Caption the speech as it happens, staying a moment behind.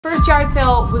First yard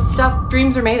sale with stuff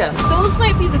dreams are made of. Those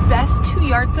might be the best 2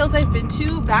 yard sales I've been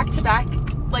to back to back,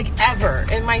 like ever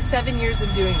in my 7 years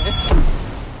of doing this.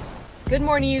 Good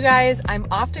morning, you guys. I'm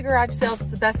off to garage sales. It's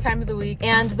the best time of the week.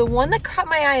 And the one that caught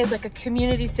my eye is like a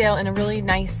community sale in a really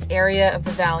nice area of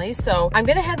the valley. So I'm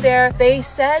gonna head there. They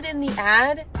said in the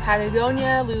ad,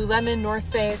 Patagonia, Lululemon,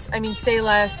 North Face, I mean, say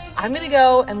less. I'm gonna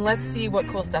go and let's see what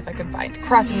cool stuff I can find.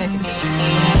 Crossing my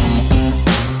fingers.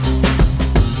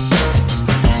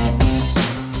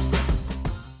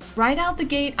 Right out the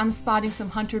gate, I'm spotting some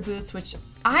hunter boots, which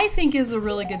I think is a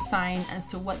really good sign as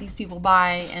to what these people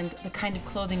buy and the kind of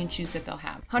clothing and shoes that they'll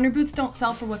have. Hunter boots don't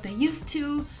sell for what they used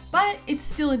to, but it's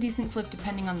still a decent flip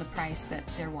depending on the price that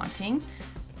they're wanting.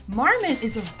 Marmot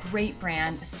is a great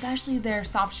brand, especially their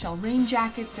soft shell rain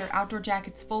jackets, their outdoor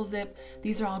jackets, full zip.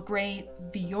 These are all great.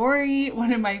 Vuori,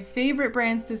 one of my favorite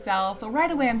brands to sell. So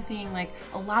right away I'm seeing like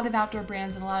a lot of outdoor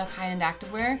brands and a lot of high-end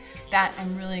activewear that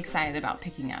I'm really excited about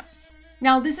picking up.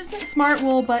 Now this isn't smart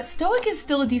wool, but Stoic is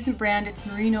still a decent brand. It's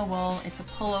merino wool, it's a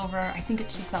pullover. I think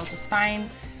it should sell just fine.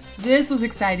 This was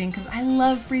exciting because I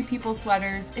love Free People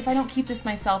sweaters. If I don't keep this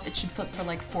myself, it should flip for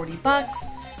like 40 bucks.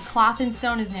 Cloth and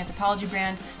Stone is an Anthropologie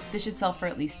brand. This should sell for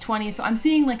at least 20. So I'm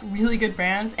seeing like really good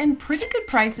brands and pretty good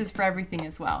prices for everything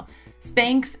as well.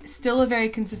 Spanx, still a very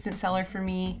consistent seller for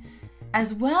me.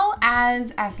 As well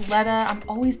as Athleta. I'm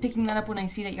always picking that up when I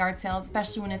see it at yard sales,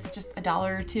 especially when it's just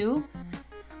 $1 or $2.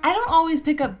 I don't always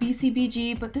pick up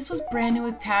BCBG, but this was brand new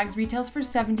with tags, retails for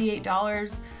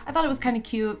 $78. I thought it was kind of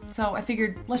cute, so I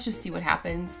figured let's just see what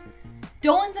happens.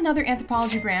 Dolan's another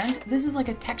Anthropologie brand. This is like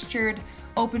a textured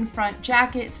open front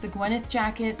jacket. It's the Gwyneth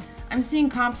jacket. I'm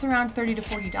seeing comps around $30 to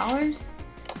 $40.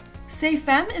 C'est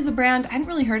Femme is a brand I hadn't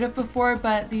really heard of before,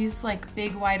 but these like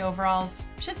big wide overalls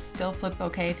should still flip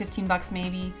okay, 15 bucks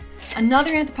maybe.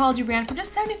 Another Anthropologie brand for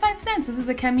just 75 cents. This is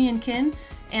a Kemi and Kin,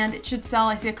 and it should sell,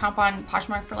 I see a comp on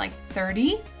Poshmark for like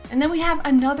 30. And then we have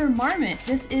another Marmot.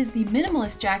 This is the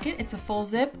Minimalist jacket. It's a full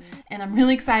zip, and I'm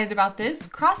really excited about this.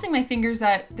 Crossing my fingers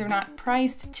that they're not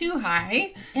priced too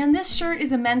high. And this shirt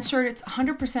is a men's shirt. It's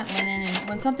 100% linen, and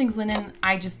when something's linen,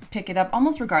 I just pick it up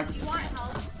almost regardless of brand.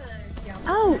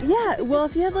 Oh, yeah. Well,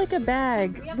 if you have like a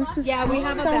bag, this is we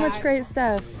have so much great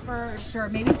stuff. For sure.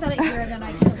 Maybe set it here, then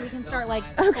we can start like,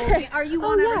 okay. Are you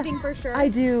want everything for sure? I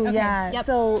do, okay. yeah. Yep.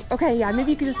 So, okay, yeah,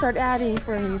 maybe you could just start adding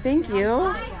for me. Thank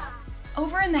you.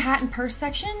 Over in the hat and purse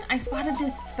section, I spotted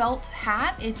this felt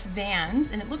hat. It's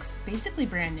Vans, and it looks basically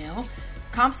brand new.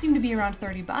 Comps seem to be around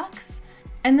 30 bucks.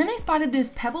 And then I spotted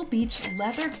this Pebble Beach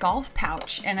leather golf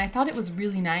pouch, and I thought it was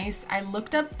really nice. I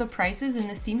looked up the prices, and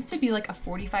this seems to be like a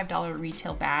 $45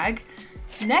 retail bag.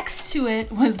 Next to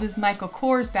it was this Michael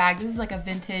Kors bag. This is like a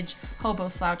vintage hobo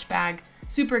slouch bag.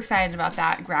 Super excited about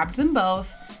that. Grabbed them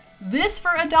both. This for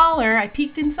 $1. I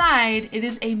peeked inside. It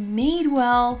is a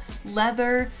Madewell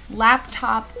leather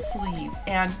laptop sleeve,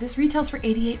 and this retails for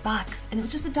 88 bucks, and it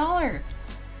was just $1.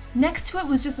 Next to it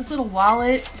was just this little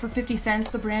wallet for 50 cents.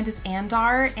 The brand is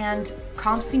Andar, and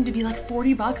comps seem to be like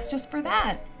 40 bucks just for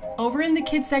that. Over in the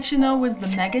kids section though was the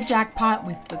mega jackpot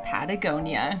with the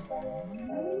Patagonia.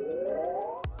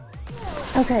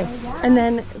 Okay, and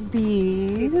then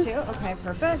these. These two? Okay,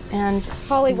 perfect. And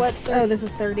Holly, what's, oh, this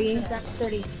is 30. That's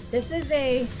 30. This is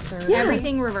a,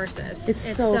 everything reverses.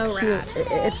 It's so cute. Rad.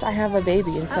 It's, I have a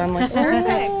baby, and so I'm like,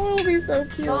 oh, it'll be so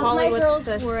cute. Holly, what's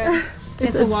this?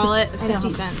 It's a wallet,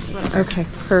 50 cents. Whatever. Okay,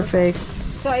 perfect.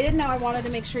 So I didn't know, I wanted to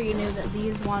make sure you knew that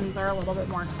these ones are a little bit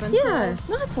more expensive. Yeah,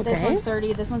 no, that's okay. This one's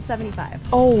 30, this one's 75.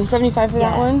 Oh, 75 for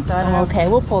that one? So I don't know. Okay,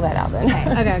 we'll pull that out then.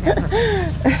 Okay,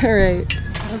 perfect. All right.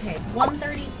 Okay, it's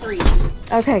 133.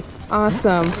 Okay,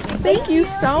 awesome. Thank you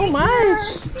so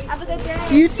much. Have a good day.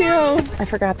 You too. I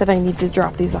forgot that I need to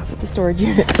drop these off at the storage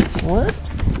unit.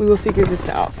 Whoops. We will figure this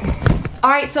out. All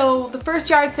right, so the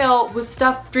first yard sale with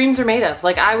stuff dreams are made of.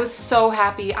 Like, I was so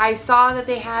happy. I saw that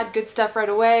they had good stuff right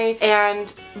away,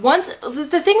 and once,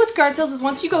 the thing with yard sales is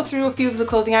once you go through a few of the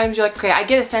clothing items, you're like, okay, I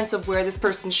get a sense of where this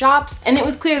person shops, and it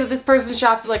was clear that this person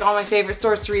shops at like all my favorite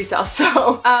stores to resell.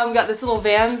 So, got this little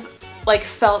Vans like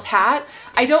felt hat.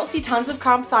 I don't see tons of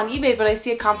comps on eBay, but I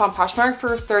see a comp on Poshmark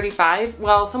for 35.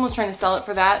 Well, someone's trying to sell it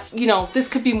for that. You know, this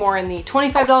could be more in the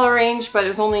 $25 range, but it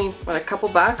was only, what, a couple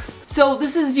bucks? So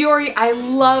this is Vuori. I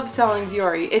love selling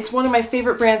Vuori. It's one of my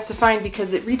favorite brands to find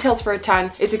because it retails for a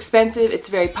ton. It's expensive, it's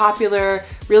very popular,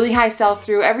 really high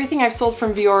sell-through. Everything I've sold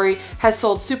from Vuori has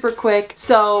sold super quick.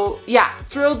 So yeah,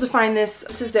 thrilled to find this.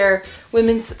 This is their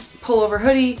women's pullover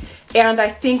hoodie, and I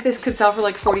think this could sell for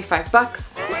like 45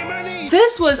 bucks.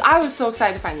 I was so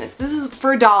excited to find this. This is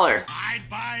for $1. I'd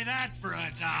buy that for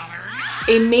 $1.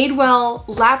 A Madewell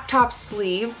laptop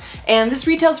sleeve, and this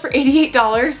retails for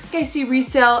 $88. I see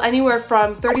resale anywhere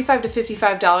from $35 to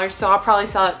 $55, so I'll probably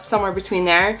sell it somewhere between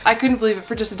there. I couldn't believe it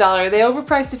for just $1. They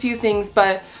overpriced a few things,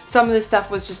 but some of this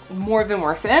stuff was just more than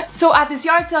worth it. So at this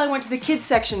yard sale, I went to the kids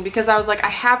section because I was like, I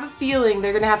have a feeling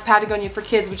they're gonna have Patagonia for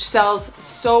kids, which sells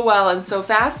so well and so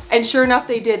fast. And sure enough,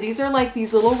 they did. These are like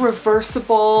these little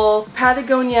reversible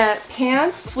Patagonia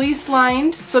pants, fleece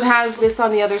lined. So it has this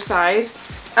on the other side.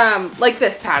 Like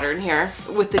this pattern here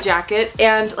with the jacket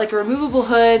and like a removable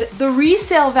hood. The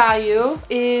resale value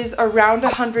is around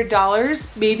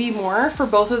 $100, maybe more for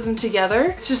both of them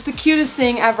together. It's just the cutest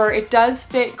thing ever. It does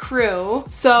fit Crew.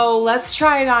 So let's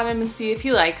try it on him and see if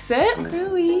he likes it.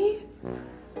 Crewy,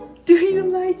 do you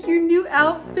like your new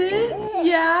outfit?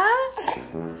 Yeah?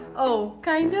 Oh,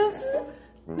 kind of?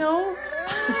 No?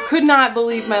 Could not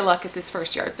believe my luck at this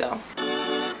first yard sale.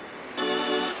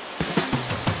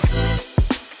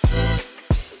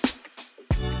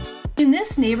 In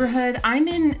this neighborhood, I'm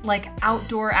in like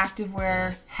outdoor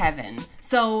activewear heaven.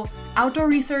 So Outdoor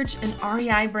Research, an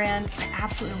REI brand, I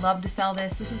absolutely love to sell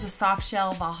this. This is a soft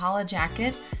shell Valhalla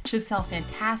jacket, should sell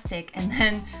fantastic. And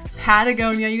then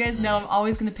Patagonia, you guys know I'm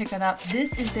always gonna pick that up.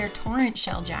 This is their Torrent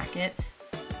shell jacket.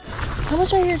 How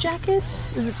much are your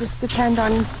jackets? Does it just depend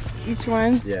on each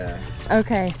one? Yeah.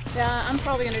 Okay. Yeah, I'm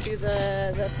probably gonna do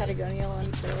the Patagonia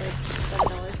one for like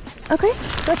 $7. Okay,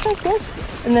 that sounds good.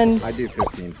 And then I do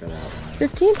 15 for that one.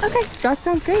 15? Okay, that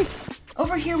sounds great.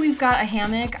 Over here we've got a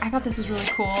hammock. I thought this was really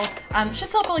cool. Should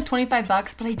sell for like 25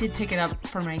 bucks, but I did pick it up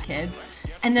for my kids.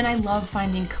 And then I love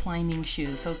finding climbing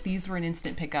shoes, so these were an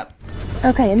instant pickup.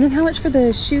 Okay, and then how much for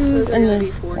the shoes and the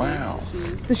 40 Wow.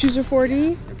 shoes. The shoes are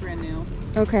 40? They're brand new.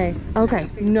 Okay, okay,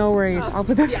 no worries. I'll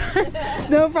put those on.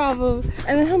 No problem.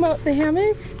 And then how about the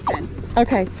hammock? 10.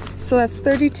 Okay, so that's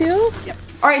 32? Yep.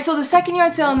 All right, so the second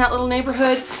yard sale in that little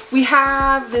neighborhood, we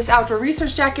have this Outdoor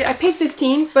Research jacket. I paid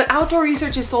 15, but Outdoor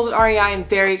Research is sold at REI and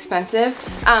very expensive.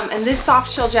 And this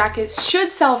soft shell jacket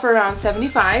should sell for around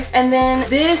 75. And then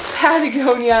this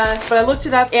Patagonia, but I looked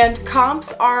it up and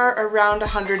comps are around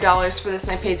 $100 for this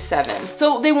and I paid $7.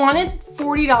 So they wanted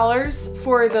 $40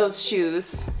 for those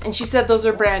shoes. And she said those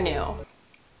are brand new.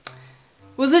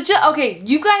 Was it just, okay,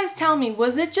 you guys tell me,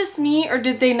 was it just me or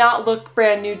did they not look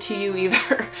brand new to you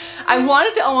either? I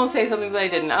wanted to almost say something, but I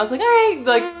didn't. I was like, all right,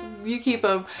 like, you keep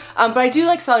them. But I do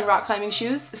like selling rock climbing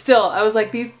shoes. Still, I was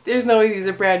like, there's no way these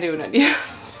are brand new and unused.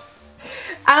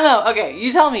 I don't know, okay,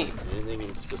 you tell me. Anything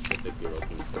in specific you're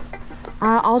looking for?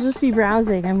 I'll just be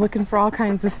browsing. I'm looking for all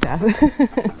kinds of stuff.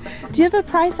 Do you have a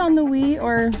price on the Wii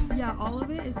or? Yeah, all of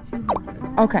it is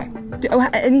 $200.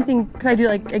 Okay. Anything, could I do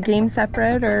like a game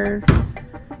separate or?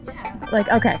 Yeah. Like,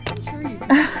 okay. I'm sure you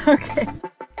can. Okay.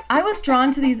 I was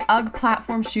drawn to these UGG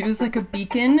platform shoes like a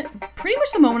beacon pretty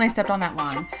much the moment I stepped on that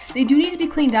lawn. They do need to be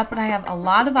cleaned up, but I have a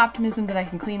lot of optimism that I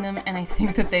can clean them and I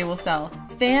think that they will sell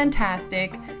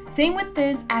fantastic. Same with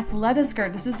this Athleta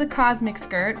skirt. This is the Cosmic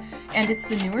skirt and it's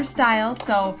the newer style,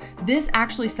 so this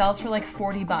actually sells for like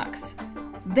 40 bucks.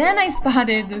 Then I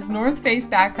spotted this North Face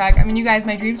backpack. I mean, you guys,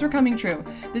 my dreams were coming true.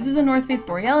 This is a North Face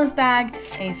Borealis bag,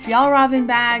 a Fjallraven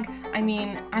bag. I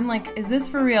mean, I'm like, is this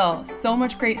for real? So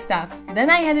much great stuff. Then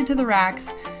I headed to the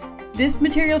racks. This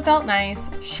material felt nice.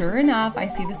 Sure enough, I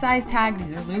see the size tag.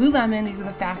 These are Lululemon. These are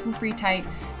the Fast and Free Tight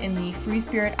in the Free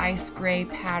Spirit Ice Gray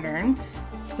pattern.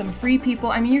 Some Free People.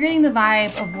 I mean, you're getting the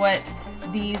vibe of what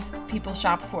these people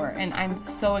shop for, and I'm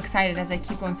so excited as I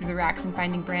keep going through the racks and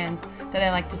finding brands that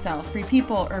I like to sell. Free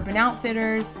People, Urban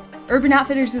Outfitters. Urban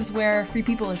Outfitters is where Free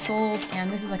People is sold,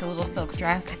 and this is like a little silk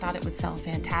dress. I thought it would sell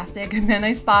fantastic. And then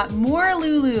I spot more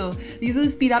Lulu. These are the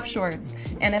Speed Up shorts,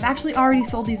 and I've actually already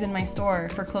sold these in my store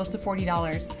for close to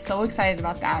 $40. So excited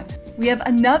about that. We have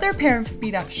another pair of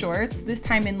Speed Up shorts, this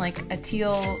time in like a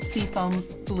teal seafoam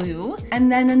blue,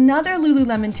 and then another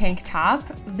Lululemon tank top.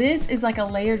 This is like a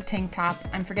layered tank top.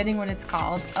 I'm forgetting what it's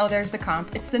called. Oh, there's the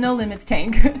comp. It's the No Limits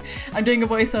tank. I'm doing a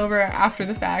voiceover after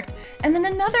the fact. And then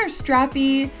another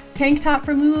strappy tank top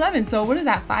from Lululemon. So what is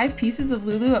that, 5 pieces of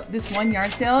Lulu at this one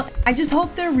yard sale? I just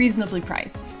hope they're reasonably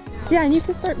priced. Yeah, and you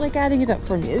can start like adding it up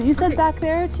for me. You said back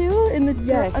there too in the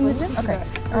in the gym. Okay.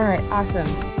 All right. Awesome.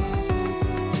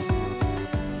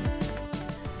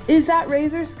 Is that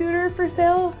Razor scooter for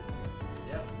sale?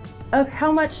 Okay,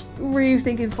 how much were you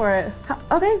thinking for it?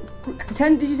 Okay,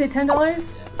 10, did you say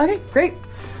 $10? Okay, great.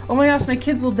 Oh my gosh, my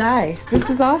kids will die. This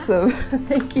is awesome.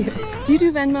 Thank you. Do you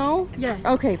do Venmo? Yes.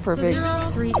 Okay, perfect. So they're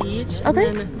all 3 each. Okay.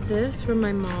 And then this from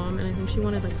my mom, and I think she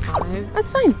wanted like 5.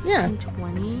 That's fine, yeah. And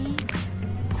 20.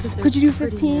 Could you do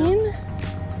 15?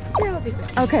 Yeah, we'll do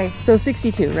 50. Okay, so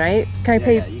 62, right? Can I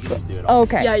pay? Yeah, you can just do it all.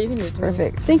 Okay. Yeah, you can do it.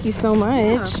 Perfect. Thank you so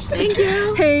much. Thank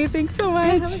you. Hey, thanks so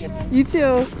much. You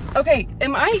too. Okay,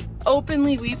 am I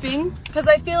openly weeping? Because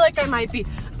I feel like I might be.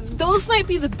 Those might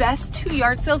be the best 2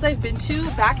 yard sales I've been to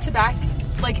back,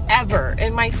 like ever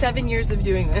in my 7 years of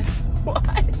doing this. What?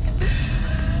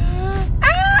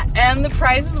 And the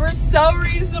prices were so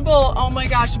reasonable. Oh my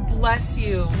gosh, bless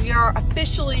you. We are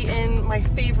officially in my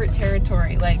favorite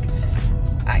territory. Like,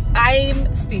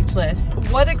 I'm speechless.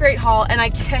 What a great haul, and I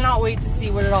cannot wait to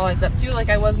see what it all adds up to. Like,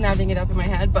 I wasn't adding it up in my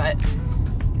head, but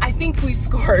I think we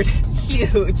scored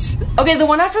huge. Okay, the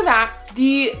one after that,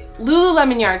 the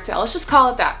Lululemon yard sale, let's just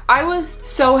call it that. I was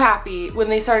so happy when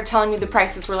they started telling me the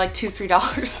prices were like $2,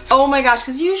 $3. Oh my gosh,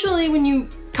 because usually when you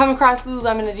come across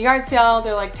Lululemon at a yard sale,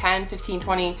 they're like 10, 15,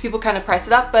 20. People kind of price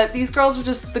it up, but these girls were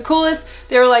just the coolest.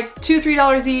 They were like $2,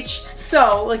 $3 each.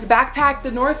 So like the backpack,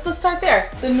 let's start there.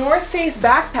 The North Face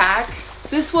backpack,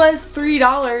 this was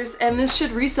 $3 and this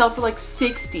should resell for like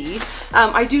 60.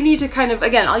 I do need to kind of,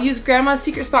 again, I'll use Grandma's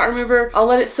Secret Spot Remover. I'll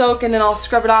let it soak and then I'll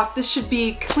scrub it off. This should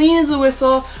be clean as a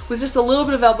whistle with just a little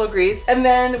bit of elbow grease. And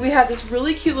then we have this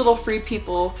really cute little Free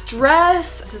People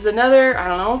dress. This is another, I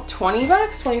don't know, 20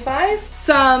 bucks, 25?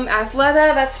 Some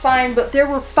Athleta, that's fine, but there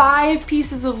were 5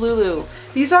 pieces of Lulu.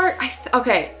 These are,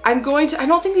 okay, I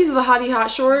don't think these are the Hottie Hot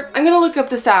short. I'm gonna look up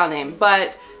the style name,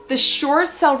 but the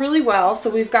shorts sell really well. So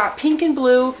we've got pink and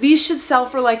blue. These should sell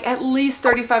for like at least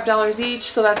 $35 each.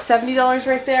 So that's $70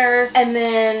 right there. And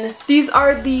then these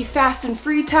are the Fast and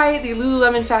Free Tight, the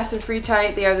Lululemon Fast and Free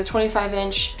Tight. They are the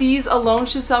 25-inch. These alone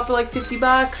should sell for like 50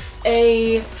 bucks.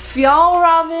 A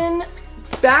Fjallraven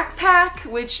backpack,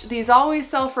 which these always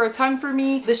sell for a ton for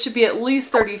me. This should be at least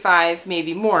 35,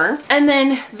 maybe more. And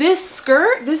then this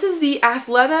skirt, this is the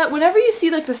Athleta. Whenever you see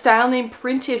like the style name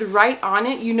printed right on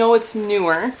it, you know it's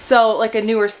newer. So like a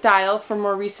newer style from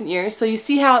more recent years. So you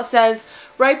see how it says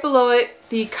right below it,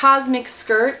 the Cosmic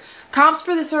skirt. Comps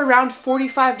for this are around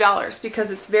 $45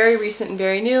 because it's very recent and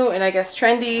very new and I guess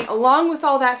trendy. Along with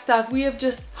all that stuff, we have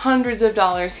just hundreds of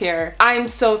dollars here. I'm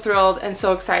so thrilled and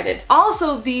so excited.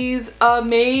 Also, these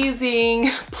amazing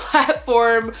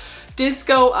platform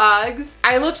disco Uggs.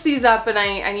 I looked these up and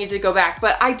I need to go back,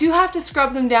 but I do have to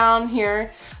scrub them down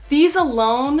here. These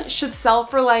alone should sell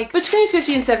for like between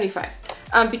 50 and 75.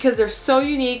 Because they're so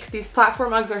unique. These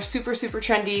platform Uggs are super, super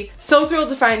trendy. So thrilled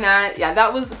to find that. Yeah,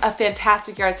 that was a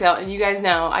fantastic yard sale. And you guys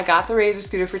know I got the Razor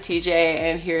scooter for TJ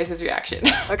and here's his reaction.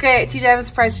 Okay, TJ, I have a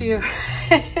surprise for you.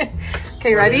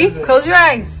 Okay, ready? Close your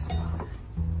eyes.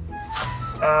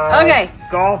 Okay.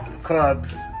 Golf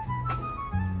clubs.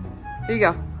 Here you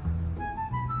go.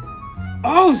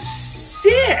 Oh,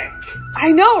 sick!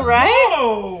 I know, right?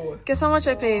 Whoa! Guess how much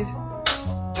I paid?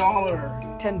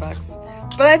 $1. 10 bucks.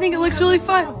 But I think it looks really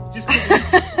fun. Just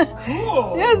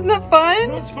cool. Yeah, isn't that fun? You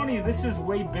know what's funny? This is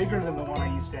way bigger than the one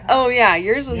I used to have. Oh yeah,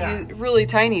 yours was really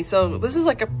tiny. So this is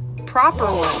like a proper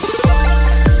one.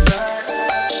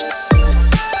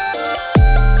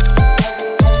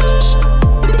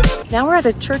 Now we're at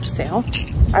a church sale.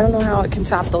 I don't know how it can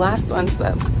top the last ones,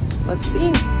 but let's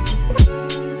see.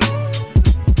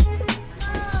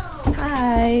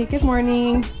 Hi, good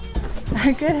morning.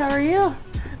 Good, how are you?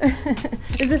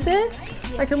 Is this it?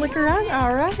 Yes, I can look around?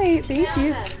 All right, thank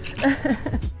you.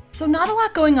 So not a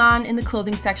lot going on in the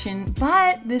clothing section,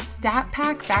 but this Stat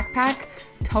Pack backpack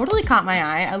totally caught my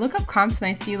eye. I look up comps and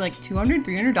I see like $200,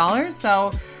 $300,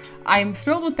 so I'm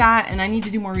thrilled with that and I need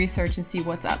to do more research and see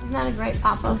what's up. Isn't that a great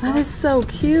pop-up? Oh, that is so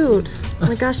cute. Oh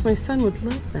my gosh, my son would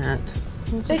love that.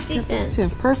 We'll just 50 get this cents.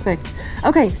 too. Perfect.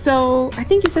 Okay, so I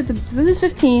think you said this is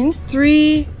 15,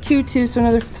 3, 2, 2, so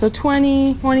another, so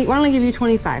 20. Why don't I give you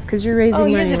 25? Because you're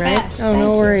raising money, right? Best. Oh, Thank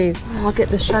no you. worries. I'll get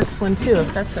the sharks one too,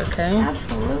 if that's okay.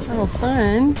 Absolutely. Oh,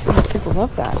 fun. The kids will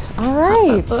love that. All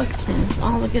right. Books and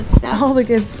all the good stuff. All the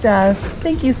good stuff.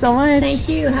 Thank you so much. Thank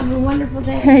you. Have a wonderful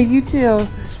day. Hey, you too.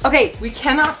 Okay, we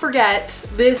cannot forget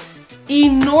this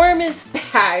enormous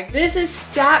bag. This is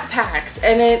Stat Packs,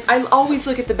 and I always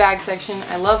look at the bag section.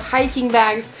 I love hiking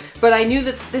bags, but I knew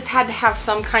that this had to have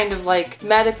some kind of like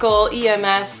medical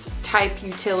EMS type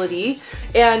utility,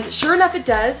 and sure enough it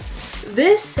does.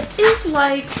 This is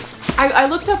like, I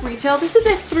looked up retail, this is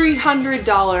a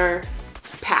 $300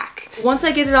 pack. Once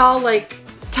I get it all like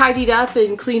tidied up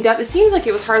and cleaned up, it seems like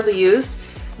it was hardly used.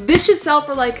 This should sell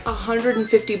for like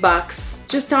 150 bucks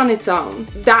just on its own.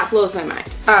 That blows my mind.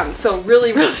 So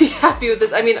really, really happy with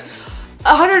this. I mean,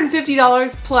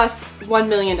 $150 plus $1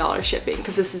 million shipping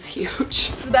because this is huge.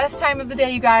 It's the best time of the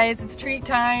day, you guys. It's treat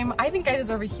time. I think I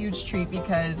deserve a huge treat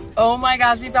because, oh my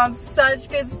gosh, we found such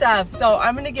good stuff. So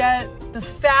I'm gonna get the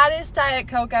fattest Diet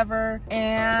Coke ever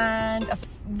and a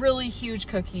really huge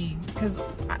cookie because,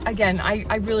 again,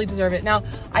 I really deserve it. Now,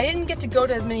 I didn't get to go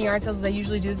to as many yard sales as I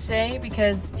usually do today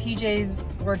because TJ's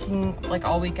working like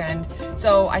all weekend.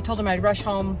 So I told him I'd rush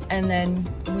home and then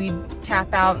we'd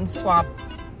tap out and swap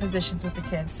positions with the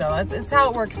kids. So it's how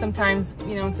it works sometimes,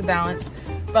 you know, it's a balance.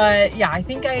 But yeah, I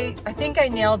think I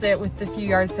nailed it with the few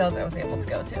yard sales I was able to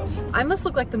go to. I must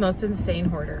look like the most insane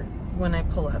hoarder when I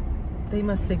pull up. They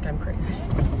must think I'm crazy.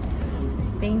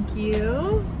 Thank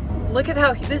you. Look at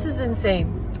how, this is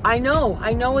insane. I know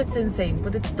it's insane,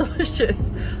 but it's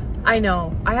delicious. I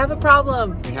know, I have a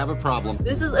problem. We have a problem.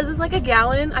 Is this like a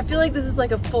gallon? I feel like this is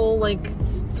like a full, like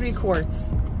 3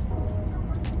 quarts.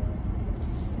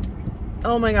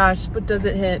 Oh my gosh, but does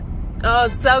it hit? Oh,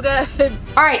 it's so good.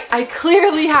 All right, I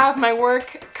clearly have my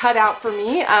work cut out for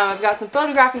me. I've got some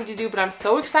photographing to do, but I'm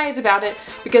so excited about it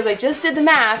because I just did the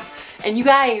math, and you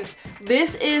guys,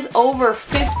 this is over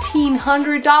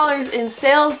 $1,500 in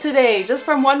sales today, just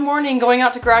from one morning going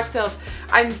out to garage sales.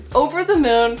 I'm over the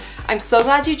moon. I'm so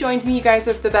glad you joined me. You guys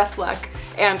are the best luck.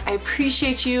 And I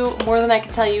appreciate you more than I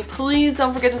can tell you. Please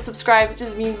don't forget to subscribe. It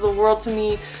just means the world to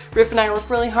me. Riff and I work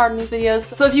really hard on these videos.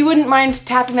 So if you wouldn't mind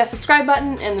tapping that subscribe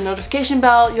button and the notification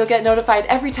bell, you'll get notified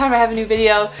every time I have a new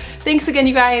video. Thanks again,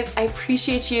 you guys. I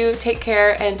appreciate you. Take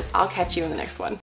care, and I'll catch you in the next one.